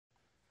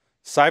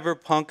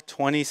Cyberpunk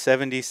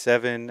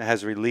 2077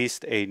 has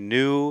released a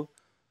new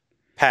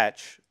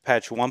patch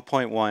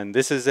 1.1.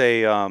 This is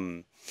a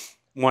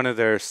one of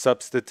their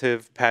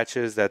substantive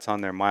patches that's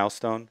on their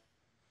milestone.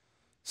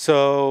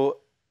 So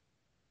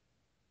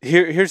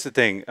here's the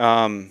thing.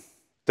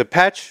 The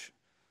patch.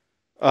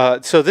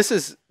 So this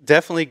is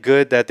definitely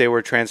good that they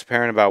were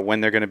transparent about when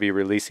they're going to be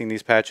releasing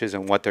these patches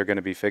and what they're going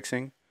to be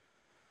fixing.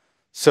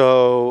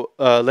 So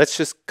let's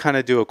just kind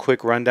of do a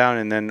quick rundown,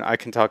 and then I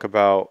can talk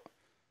about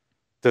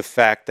the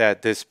fact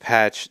that this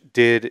patch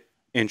did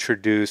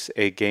introduce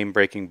a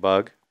game-breaking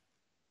bug.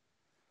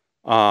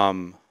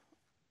 So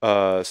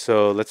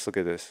let's look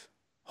at this.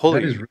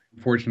 That is really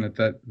unfortunate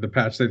that the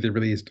patch that they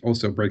released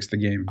also breaks the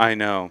game. I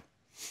know.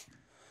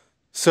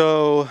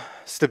 So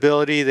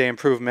stability, they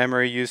improved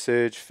memory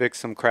usage, fixed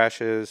some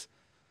crashes.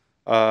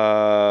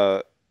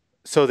 So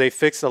they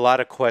fixed a lot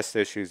of quest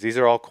issues. These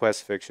are all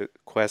quest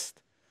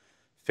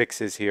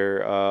fixes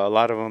here. A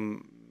lot of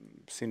them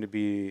seem to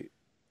be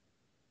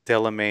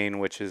Delamain,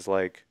 which is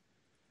like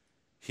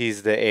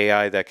he's the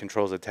AI that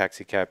controls a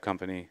taxi cab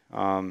company.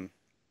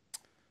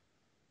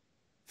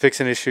 Fix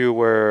an issue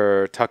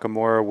where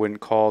Takamura wouldn't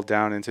call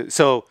down into.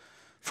 So,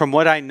 from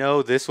what I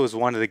know, this was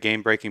one of the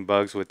game-breaking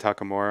bugs with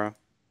Takamura.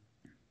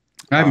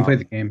 I haven't played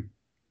the game.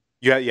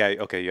 Yeah,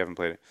 okay, you haven't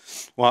played it.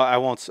 Well, I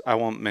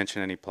won't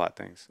mention any plot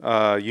things.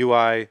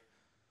 UI,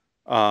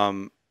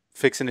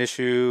 fix an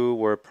issue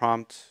where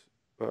prompt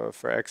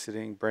for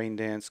exiting brain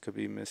dance could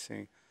be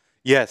missing.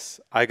 Yes,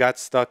 I got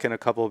stuck in a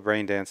couple of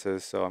brain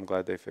dances, so I'm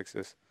glad they fixed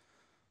this.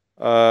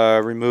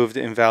 Removed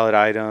invalid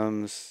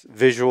items.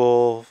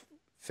 Visual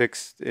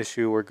fixed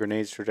issue where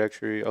grenades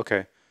trajectory.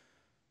 Okay.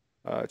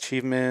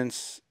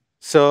 Achievements.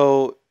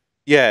 So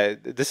yeah,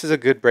 this is a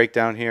good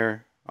breakdown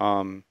here.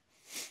 I'm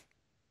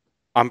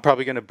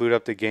probably gonna boot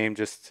up the game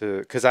just to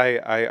because I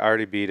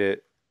already beat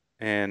it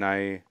and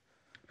I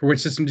For which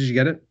system did you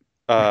get it?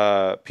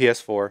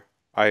 PS4.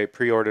 I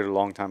pre-ordered a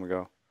long time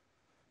ago,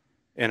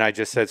 and I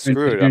just said And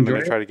screw did it. you I'm enjoy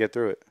gonna it? try to get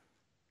through it.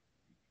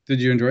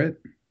 Did you enjoy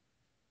it?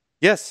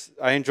 Yes,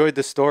 I enjoyed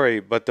the story,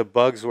 but the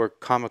bugs were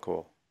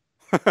comical.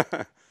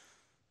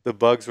 The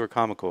bugs were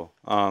comical.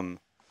 And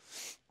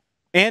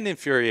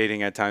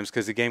infuriating at times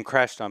because the game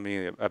crashed on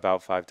me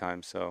about 5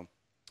 times. So,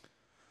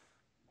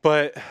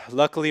 but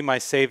luckily my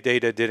save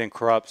data didn't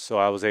corrupt, so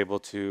I was able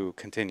to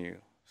continue.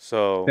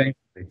 So,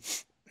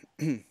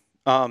 Thankfully.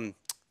 um,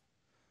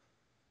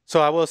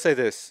 so I will say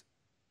this: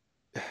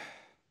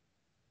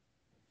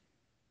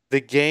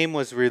 the game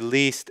was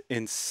released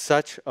in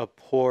such a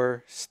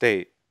poor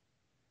state.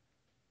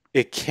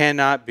 It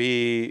cannot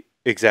be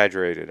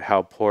exaggerated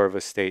how poor of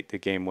a state the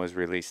game was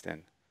released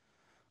in.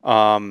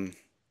 Um,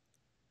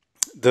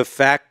 the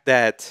fact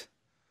that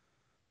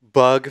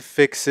bug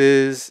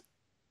fixes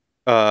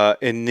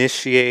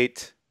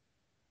initiate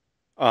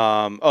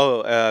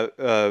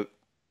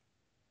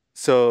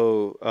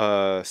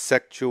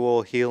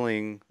sexual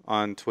healing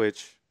on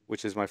Twitch,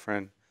 which is my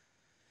friend,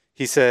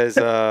 he says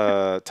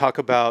talk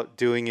about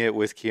doing it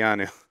with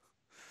Keanu.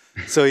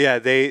 So yeah,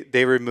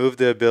 they removed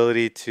the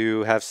ability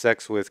to have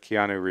sex with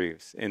Keanu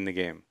Reeves in the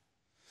game.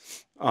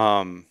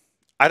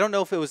 I don't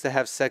know if it was to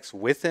have sex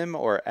with him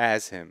or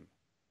as him.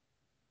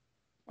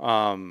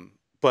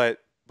 But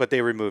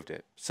they removed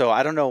it. So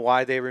I don't know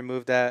why they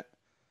removed that.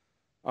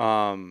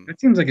 That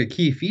seems like a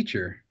key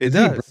feature. It Is he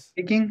does.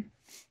 breathtaking?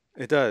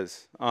 It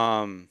does.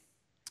 Now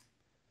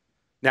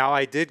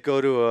I did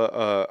go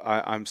to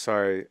I'm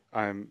sorry.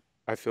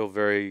 I feel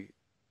very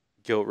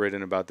guilt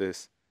ridden about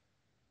this.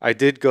 I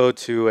did go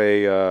to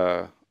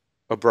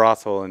a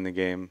brothel in the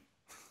game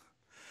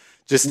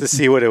just to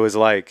see what it was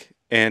like,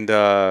 and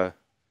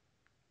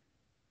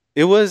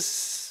it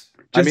was.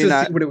 I Just mean,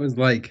 to see what it was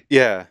like.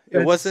 yeah, it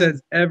That wasn't.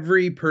 says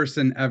every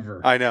person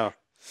ever. I know,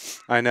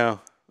 I know.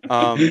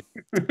 Um,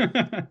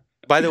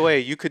 by the way,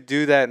 you could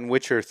do that in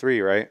Witcher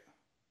 3, right?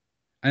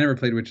 I never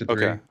played Witcher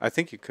Okay, 3. I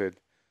think you could.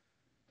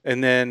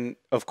 And then,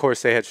 of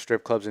course, they had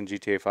strip clubs in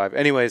GTA 5.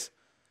 Anyways,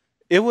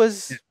 it Yeah.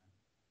 was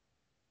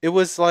it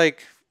was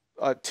like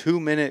a 2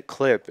 minute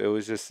clip. It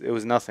was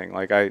nothing.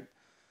 Like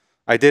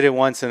I did it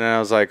once and then I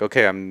was like,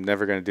 okay, I'm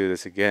never gonna do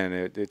this again.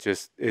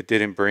 It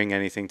didn't bring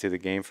anything to the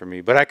game for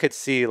me. But I could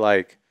see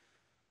like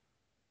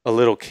a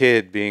little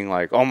kid being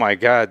like, oh my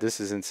god,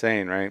 this is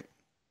insane, right?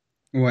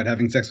 What,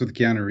 having sex with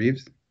Keanu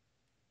Reeves?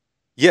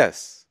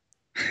 Yes.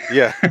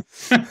 Yeah.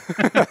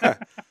 I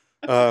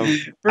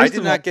First did of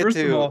all, not get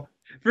to.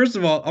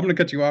 I'm gonna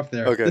cut you off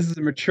there. Okay. This is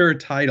a mature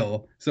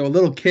title, so a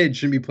little kid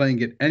shouldn't be playing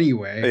it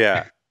anyway.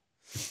 Yeah.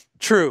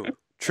 True.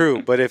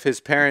 True. But if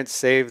his parents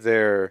save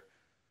their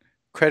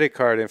credit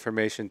card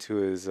information to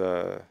his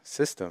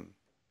system,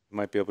 he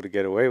might be able to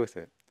get away with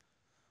it.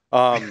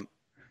 Um.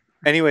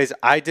 Anyways,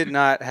 I did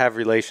not have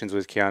relations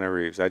with Keanu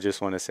Reeves. I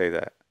just want to say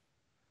that.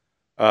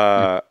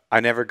 I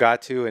never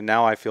got to, and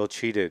now I feel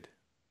cheated.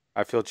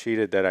 I feel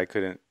cheated that I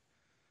couldn't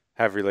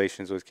have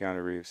relations with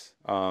Keanu Reeves.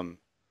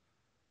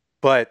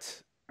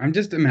 But I'm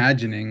just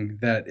imagining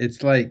that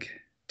it's like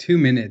 2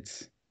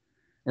 minutes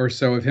or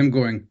so of him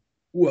going,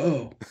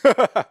 "Whoa,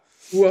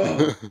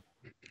 whoa."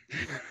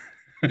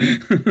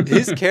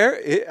 His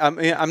I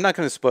mean, I'm not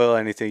going to spoil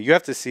anything. You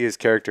have to see his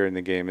character in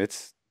the game.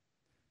 It's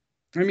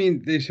I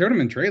mean, they showed him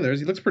in trailers.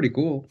 He looks pretty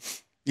cool.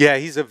 yeah,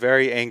 he's a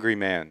very angry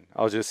man.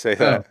 I'll just say Oh,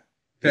 that.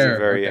 He's a fair.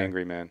 very Okay,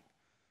 angry man.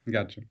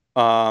 gotcha.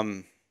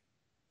 Um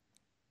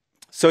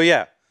so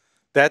yeah,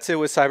 that's it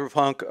with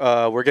Cyberpunk.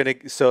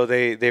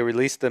 They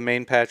released the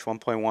main patch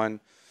 1.1,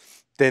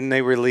 then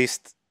they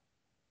released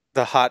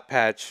the hot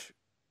patch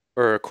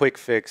or a quick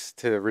fix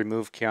to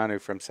remove Keanu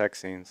from sex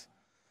scenes.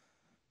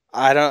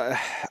 I don't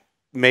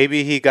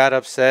maybe he got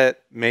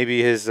upset,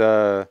 maybe his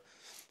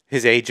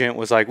agent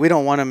was like, "We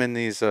don't want him in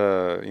these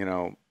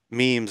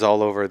memes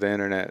all over the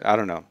internet." I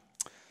don't know.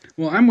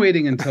 Well, I'm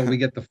waiting until we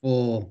get the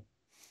full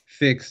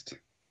fixed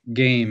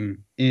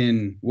game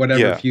in whatever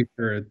Yeah.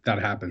 future that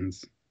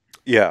happens.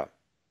 Yeah.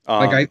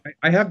 Like Um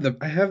I have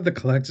the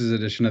collector's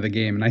edition of the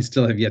game, and I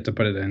still have yet to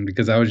put it in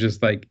because I was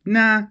just like,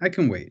 nah, I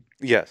can wait.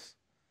 yes.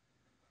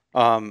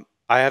 I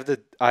have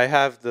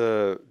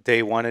the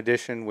day 1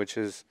 edition, which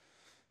is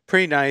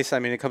pretty nice. I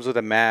mean, it comes with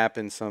a map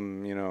and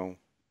some,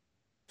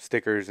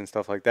 stickers and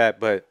stuff like that,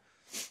 but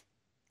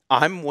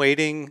I'm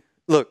waiting.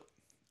 Look,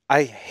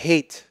 I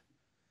hate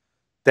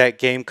that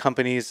game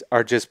companies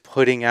are just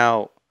putting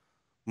out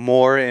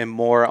more and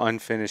more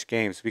unfinished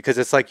games because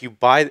it's like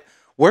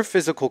we're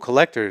physical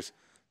collectors.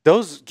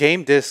 Those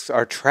game discs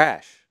are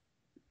trash.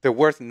 They're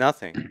worth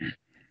nothing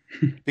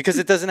because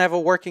it doesn't have a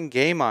working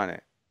game on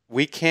it.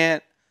 We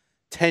can't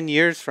 10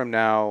 years from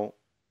now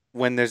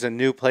when there's a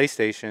new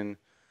PlayStation,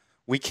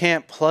 we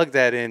can't plug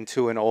that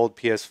into an old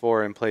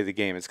PS4 and play the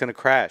game. It's going to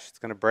crash. It's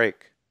going to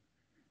break.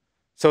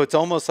 So it's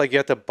almost like you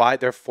have to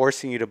they're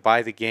forcing you to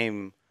buy the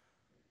game.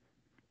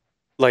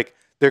 Like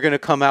they're going to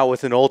come out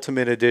with an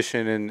ultimate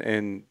edition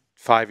in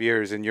 5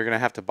 years and you're going to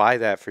have to buy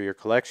that for your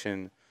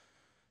collection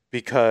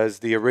because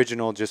the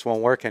original just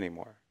won't work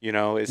anymore.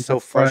 It's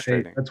so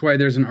frustrating. That's why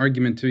there's an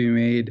argument to be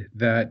made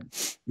that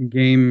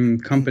game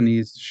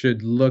companies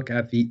should look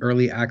at the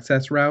early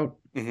access route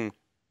Mm-hmm.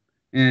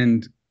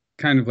 and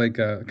kind of like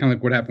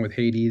what happened with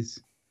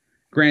Hades.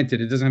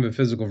 Granted, it doesn't have a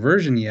physical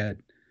version yet,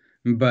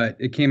 but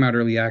it came out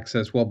early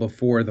access well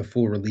before the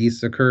full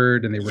release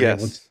occurred, and they were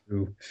able Yes.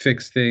 to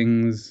fix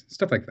things,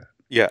 stuff like that.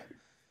 Yeah.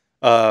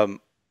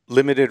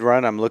 Limited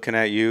run, I'm looking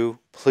at you.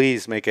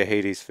 Please make a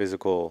Hades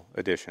physical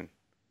edition.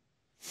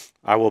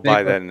 I will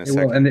buy that in a They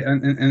will, second.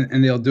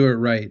 and they'll do it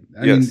right.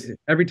 I Yes. mean,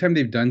 every time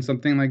they've done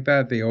something like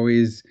that, they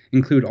always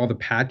include all the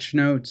patch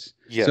notes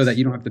so that Yes.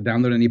 you don't have to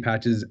download any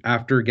patches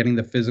after getting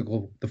the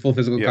full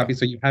physical Yeah. copy.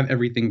 So you have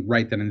everything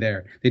right then and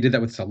there. They did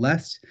that with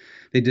Celeste.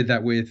 They did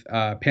that with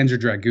Panzer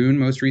Dragoon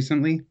most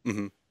recently.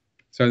 Mm-hmm.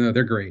 So no,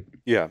 they're great.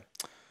 Yeah.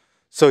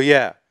 So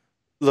yeah,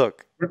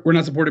 look. We're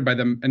not supported by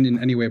them in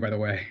any way, by the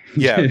way.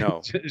 Yeah.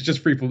 No. It's just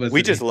free We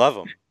just publicity. love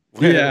them.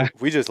 Yeah.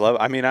 We just love.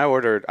 I mean,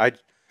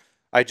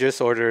 I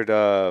just ordered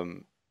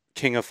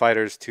King of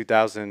Fighters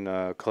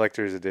 2000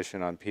 collector's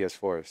edition on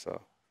PS4.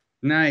 So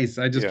Nice.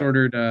 I just yeah,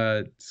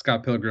 ordered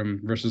Scott Pilgrim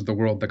versus the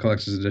World, the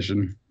collector's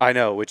edition. I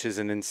know, which is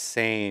an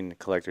insane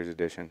collector's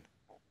edition.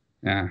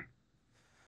 Yeah.